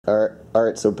All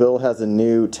right. So Bill has a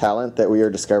new talent that we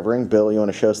are discovering. Bill, you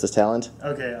want to show us this talent?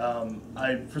 Okay.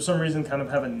 I for some reason kind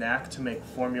of have a knack to make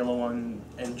Formula One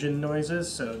engine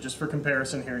noises. So just for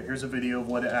comparison, here's a video of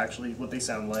what they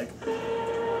sound like.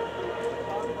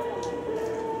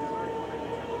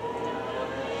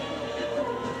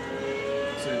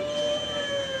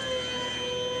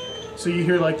 So you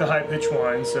hear like the high pitch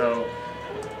whine. So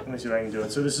let me see if I can do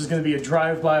it. So this is going to be a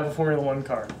drive-by of a Formula One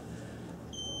car.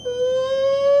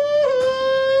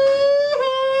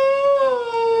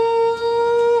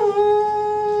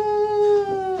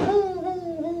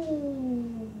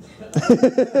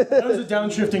 That was a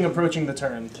downshifting approaching the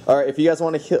turn. All right, if you guys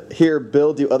want to hear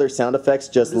Bill do other sound effects,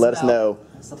 just let us know.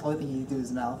 That's the only thing he can do with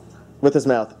his mouth. With his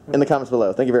mouth in the comments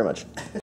below. Thank you very much.